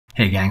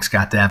Hey gang,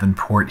 Scott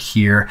Davenport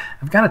here.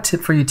 I've got a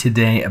tip for you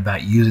today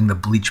about using the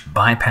Bleach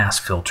Bypass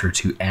filter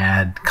to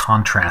add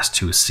contrast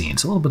to a scene.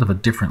 It's a little bit of a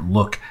different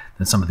look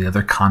than some of the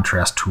other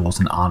contrast tools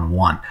in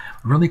ON1.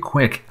 Really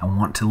quick, I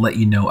want to let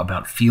you know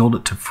about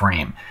Field to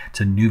Frame.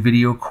 It's a new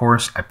video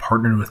course. I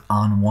partnered with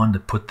ON1 to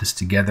put this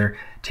together.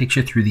 It takes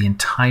you through the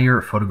entire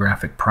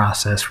photographic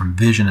process from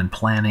vision and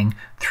planning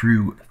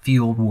through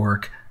field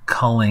work,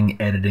 culling,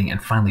 editing,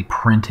 and finally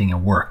printing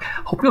and work.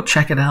 Hope you'll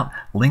check it out.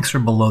 Links are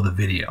below the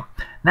video.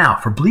 Now,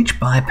 for Bleach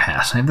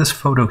Bypass, I have this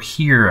photo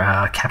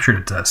here captured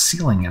at a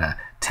ceiling in a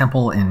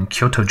temple in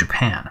Kyoto,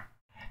 Japan.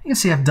 You can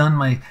see I've done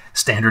my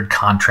standard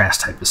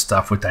contrast type of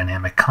stuff with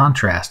dynamic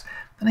contrast.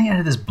 Then I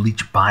added this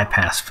Bleach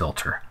Bypass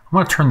filter. I'm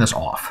going to turn this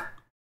off.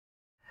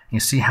 You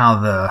see how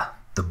the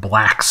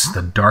blacks,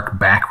 the dark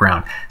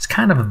background, is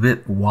kind of a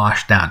bit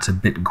washed out. It's a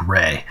bit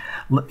gray.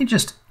 Let me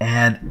just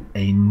add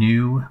a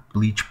new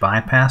Bleach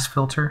Bypass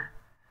filter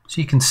so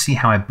you can see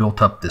how I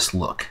built up this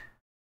look.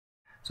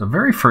 So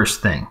very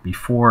first thing,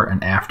 before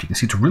and after, you can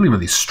see it's really,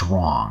 really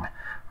strong,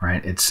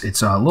 right?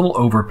 It's a little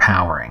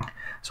overpowering.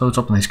 So let's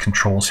open these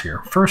controls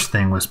here. First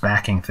thing was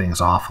backing things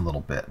off a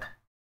little bit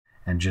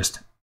and just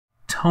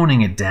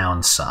toning it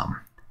down some.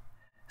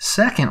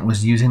 Second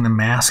was using the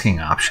masking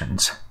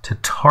options to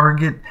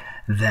target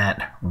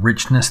that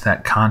richness,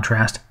 that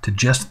contrast, to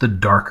just the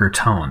darker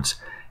tones.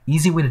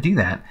 Easy way to do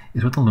that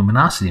is with the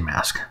luminosity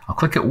mask. I'll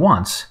click it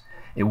once.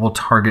 It will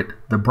target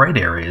the bright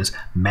areas,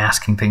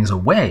 masking things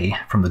away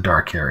from the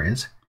dark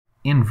areas,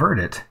 invert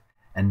it,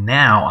 and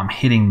now I'm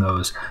hitting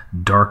those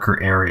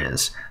darker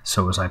areas.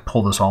 So as I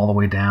pull this all the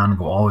way down and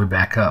go all the way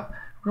back up,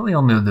 really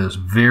only those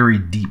very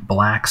deep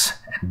blacks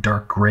and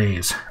dark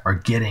grays are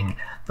getting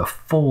the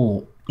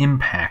full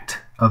impact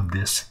of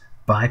this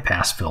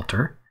bypass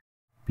filter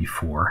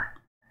before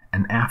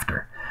and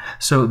after.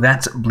 So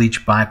that's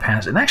Bleach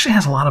Bypass. It actually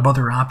has a lot of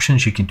other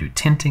options. You can do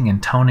tinting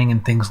and toning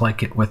and things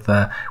like it with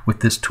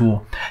this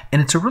tool.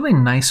 And it's a really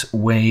nice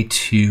way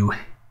to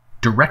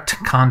direct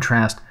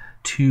contrast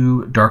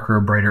to darker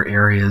or brighter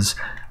areas,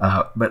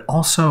 but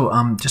also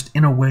just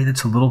in a way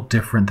that's a little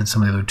different than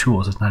some of the other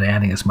tools. It's not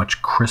adding as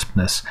much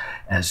crispness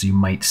as you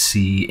might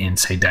see in,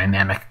 say,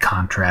 dynamic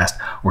contrast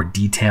or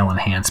detail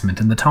enhancement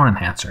in the tone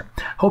enhancer.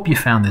 Hope you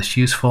found this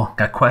useful.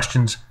 Got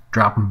questions?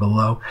 Drop them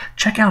below.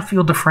 Check out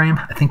Field to Frame.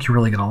 I think you're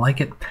really going to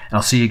like it. And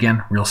I'll see you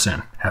again real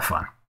soon. Have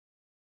fun.